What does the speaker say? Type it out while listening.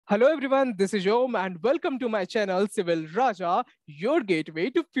Hello everyone, this is Om and welcome to my channel Civil Raja, your gateway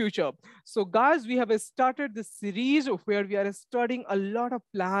to future. So guys, we have started this series where we are studying a lot of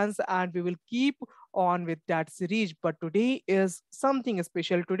plans and we will keep on with that series. But today is something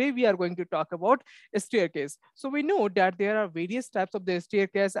special. Today we are going to talk about a staircase. So we know that there are various types of the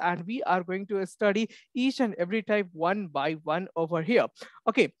staircase and we are going to study each and every type one by one over here.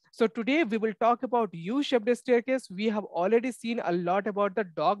 Okay, so today we will talk about U-shaped staircase. We have already seen a lot about the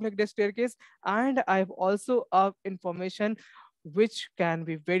dog-legged staircase, and I have also information which can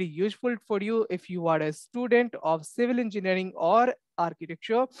be very useful for you if you are a student of civil engineering or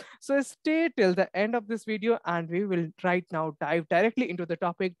architecture. So stay till the end of this video and we will right now dive directly into the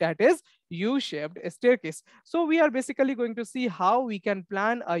topic, that is U-shaped staircase. So we are basically going to see how we can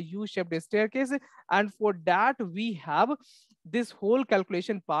plan a U-shaped staircase, and for that we have this whole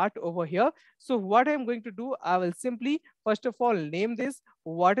calculation part over here. So what I'm going to do, I will simply first of all name this.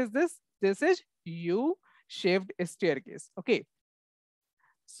 What is this? This is U-shaped staircase. Okay.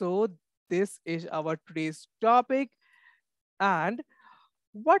 So this is our today's topic, and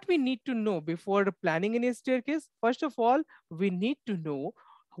what we need to know before planning any staircase, first of all, we need to know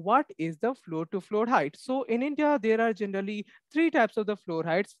what is the floor to floor height. So in India, there are generally three types of the floor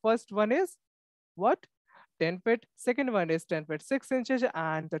heights. First one is what? 10 feet. Second one is 10 feet 6 inches.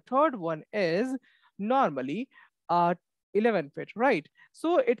 And the third one is normally 11 feet, right?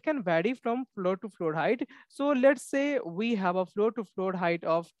 So it can vary from floor to floor height. So let's say we have a floor to floor height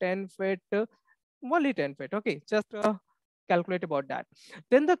of 10 feet, only 10 feet. Okay, just calculate about that.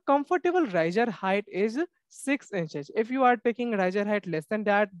 Then the comfortable riser height is 6 inches. If you are taking riser height less than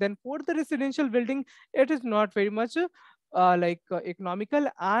that, then for the residential building, it is not very much economical.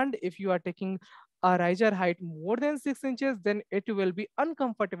 And if you are taking a riser height more than 6 inches, then it will be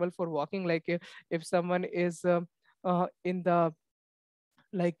uncomfortable for walking. Like if someone is in the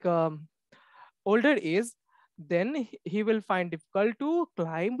like older age, then he will find difficult to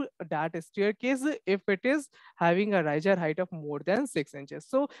climb that staircase if it is having a riser height of more than 6 inches.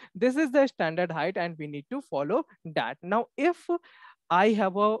 So this is the standard height and we need to follow that. Now if I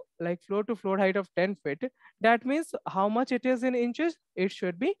have a like floor to floor height of 10 feet, that means how much it is in inches? It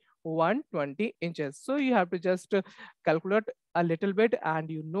should be 120 inches. So you have to just calculate a little bit, and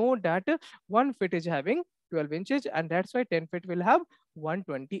you know that 1 feet is having 12 inches, and that's why 10 feet will have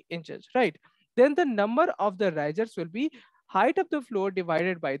 120 inches, right? Then the number of the risers will be height of the floor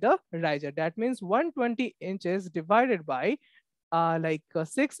divided by the riser. That means 120 inches divided by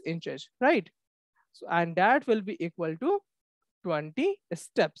 6 inches, right? So, and that will be equal to 20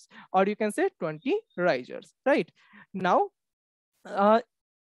 steps, or you can say 20 risers, right? Now, uh,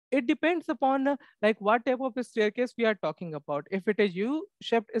 it depends upon like what type of a staircase we are talking about. If it is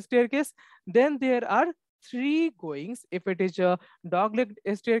U-shaped staircase, then there are three goings. If it is a dog-legged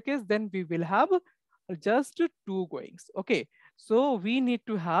staircase, then we will have just two goings. Okay, so we need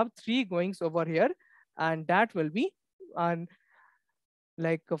to have three goings over here, and that will be on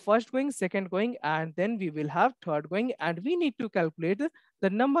first going, second going, and then we will have third going, and we need to calculate the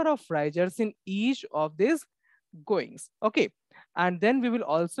number of risers in each of these goings. Okay, and then we will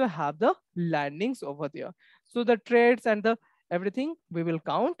also have the landings over there. So the trades and the everything we will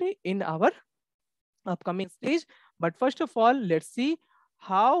count in our upcoming stage. But first of all, let's see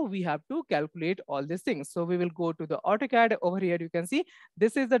how we have to calculate all these things. So we will go to the AutoCAD. Over here you can see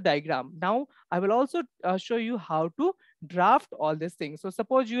this is the diagram. Now I will also show you how to draft all these things. So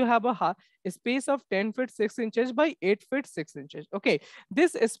suppose you have a space of 10 feet 6 inches by 8 feet 6 inches. Okay,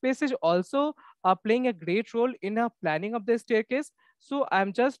 this space is also playing a great role in a planning of the staircase. So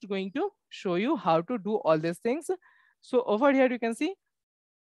I'm just going to show you how to do all these things. So over here you can see,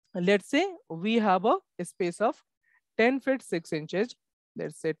 let's say we have a space of 10 feet 6 inches.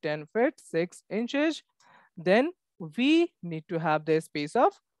 Let's say 10 feet 6 inches. Then we need to have the space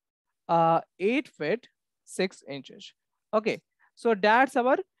of 8 feet 6 inches. Okay, so that's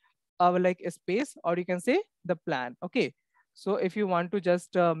our like a space, or you can say the plan. Okay, so if you want to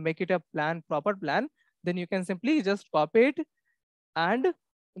just make it a plan, proper plan, then you can simply just copy it and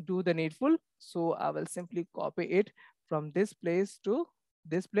do the needful. So I will simply copy it from this place to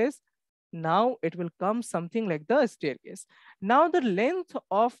this place. Now it will come something like the staircase. Now the length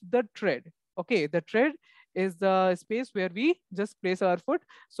of the tread. Okay, the tread is the space where we just place our foot.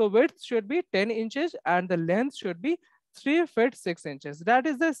 So width should be 10 inches and the length should be 3 feet 6 inches. That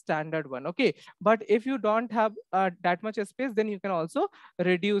is the standard one. Okay, but if you don't have that much space, then you can also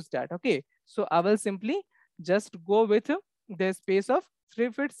reduce that. Okay, so I will simply just go with the space of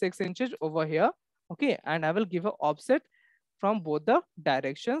 3 feet 6 inches over here. Okay, and I will give an offset from both the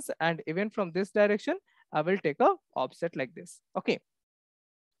directions, and even from this direction I will take a offset like this. Okay,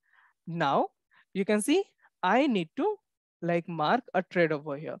 Now you can see I need to like mark a thread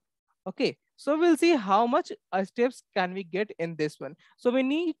over here. Okay, so we'll see how much steps can we get in this one. So we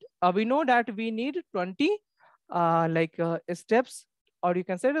need we know that we need 20 steps, or you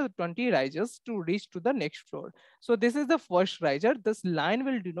can say the 20 rises to reach to the next floor. So this is the first riser. This line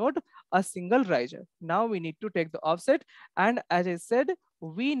will denote a single riser. Now we need to take the offset, and as I said,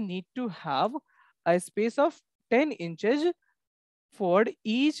 we need to have a space of 10 inches for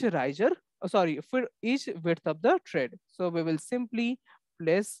each riser, for each width of the thread. So we will simply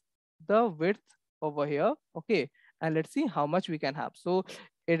place the width over here. Okay, and let's see how much we can have. So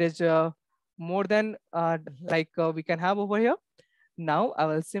it is more than we can have over here. Now I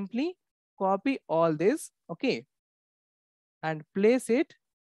will simply copy all this, okay, and place it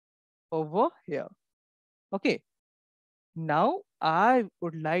over here. Okay, now I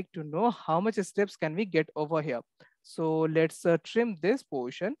would like to know how much steps can we get over here. So let's trim this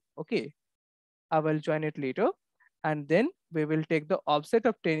portion. Okay, I will join it later. And then we will take the offset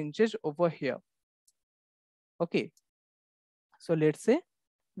of 10 inches over here. Okay, so let's say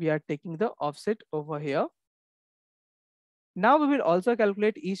we are taking the offset over here. Now we will also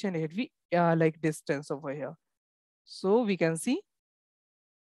calculate each and every distance over here. So we can see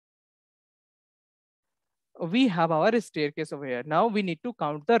we have our staircase over here. Now we need to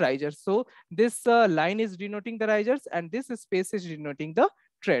count the risers. So this line is denoting the risers and this space is denoting the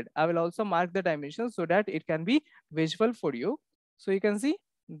thread. I will also mark the dimensions so that it can be visual for you. So you can see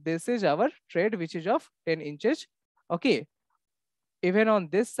this is our thread, which is of 10 inches. Okay. Even on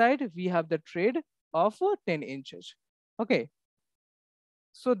this side, we have the thread of 10 inches. Okay.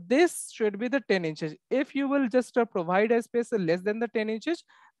 So this should be the 10 inches. If you will just provide a space less than the 10 inches,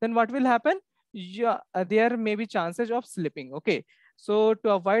 then what will happen? Yeah, there may be chances of slipping. Okay. So to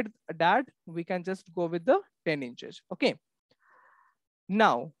avoid that, we can just go with the 10 inches. Okay.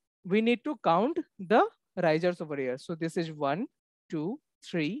 Now we need to count the risers over here. So this is 1, 2,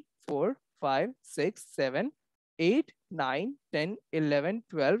 3, 4, 5, 6, 7, 8, 9, 10, 11,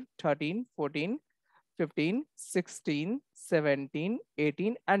 12, 13, 14, 15, 16, 17,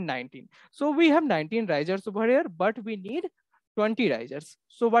 18, and 19. So we have 19 risers over here, but we need 20 risers.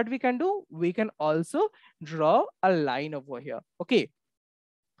 So what we can do, we can also draw a line over here. Okay.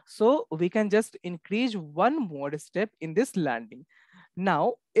 So we can just increase one more step in this landing.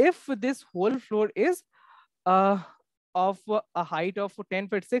 Now, if this whole floor is of a height of 10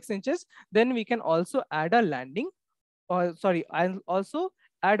 feet 6 inches, then we can also add a landing, or sorry, I'll also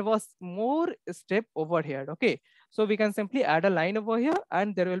add was more step over here. Okay, so we can simply add a line over here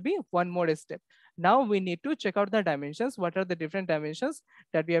and there will be one more step. Now we need to check out the dimensions. What are the different dimensions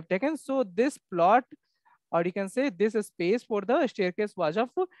that we have taken? So this plot, or you can say this space for the staircase was of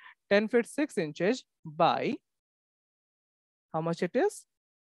 10 feet 6 inches by how much it is?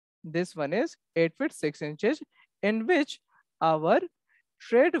 This one is 8 feet 6 inches, in which our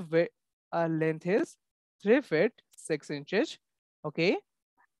thread length is 3 feet 6 inches. Okay,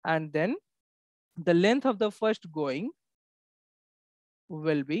 and then the length of the first going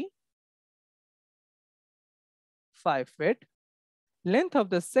will be 5 feet. Length of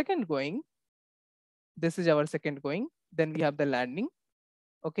the second going, this is our second going. Then we have the landing.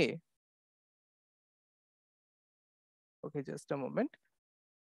 Okay. Okay, just a moment.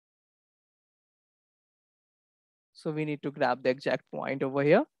 So we need to grab the exact point over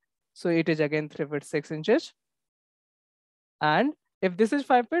here. So it is again 3 feet 6 inches. And if this is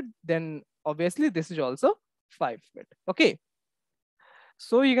 5 feet, then obviously this is also 5 feet. Okay.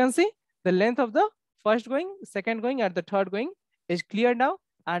 So you can see the length of the first going, second going, and the third going is clear now.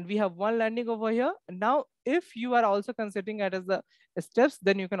 And we have one landing over here. Now, if you are also considering it as the steps,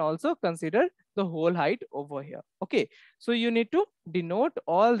 then you can also consider the whole height over here. Okay. So you need to denote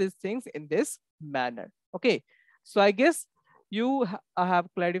all these things in this manner. Okay. So I guess you have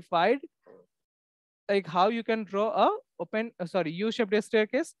clarified like how you can draw a U-shaped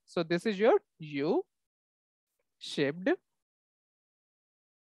staircase. So this is your U-shaped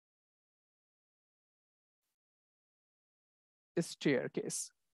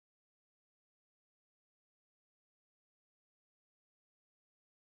staircase.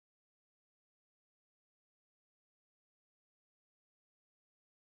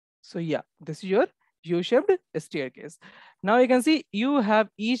 So yeah, this is your U-shaped staircase. Now you can see you have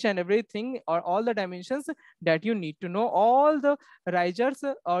each and everything or all the dimensions that you need to know. All the risers,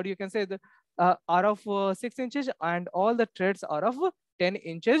 or you can say the are of 6 inches and all the threads are of 10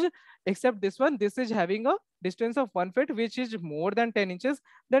 inches, except this one. This is having a distance of 1 foot, which is more than 10 inches.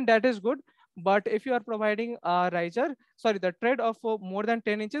 Then that is good. But if you are providing a riser, sorry, the tread of more than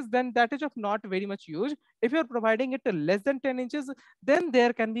 10 inches, then that is of not very much use. If you are providing it less than 10 inches, then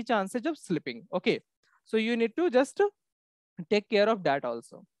there can be chances of slipping. Okay, so you need to just take care of that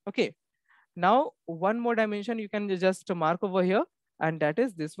also. Okay, now one more dimension you can just mark over here, and that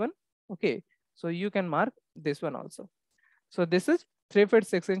is this one. Okay, so you can mark this one also. So this is 3 feet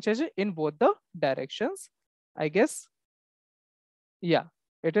 6 inches in both the directions, I guess. Yeah,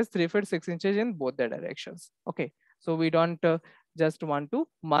 it is 3 feet 6 inches in both the directions. Okay, so we don't just want to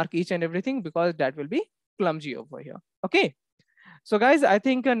mark each and everything because that will be clumsy over here. Okay, so guys, I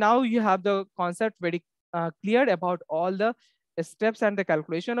think now you have the concept very clear about all the steps and the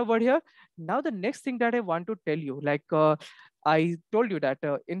calculation over here. Now the next thing that I want to tell you, like I told you that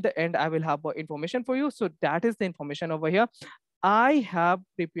in the end I will have information for you. So that is the information over here. I have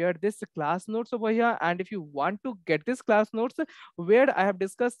prepared this class notes over here, and if you want to get this class notes where I have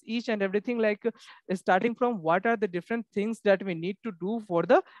discussed each and everything, like starting from what are the different things that we need to do for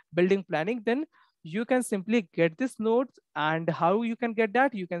the building planning, then you can simply get this notes. And how you can get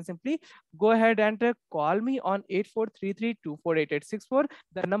that? You can simply go ahead and call me on 8433248864.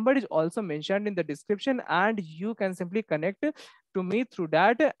 The number is also mentioned in the description, and you can simply connect to me through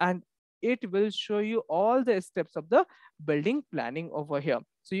that, and it will show you all the steps of the building planning over here.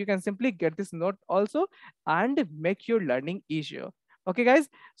 So you can simply get this note also and make your learning easier. Okay, guys.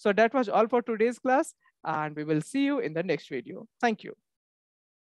 So that was all for today's class, and we will see you in the next video. Thank you.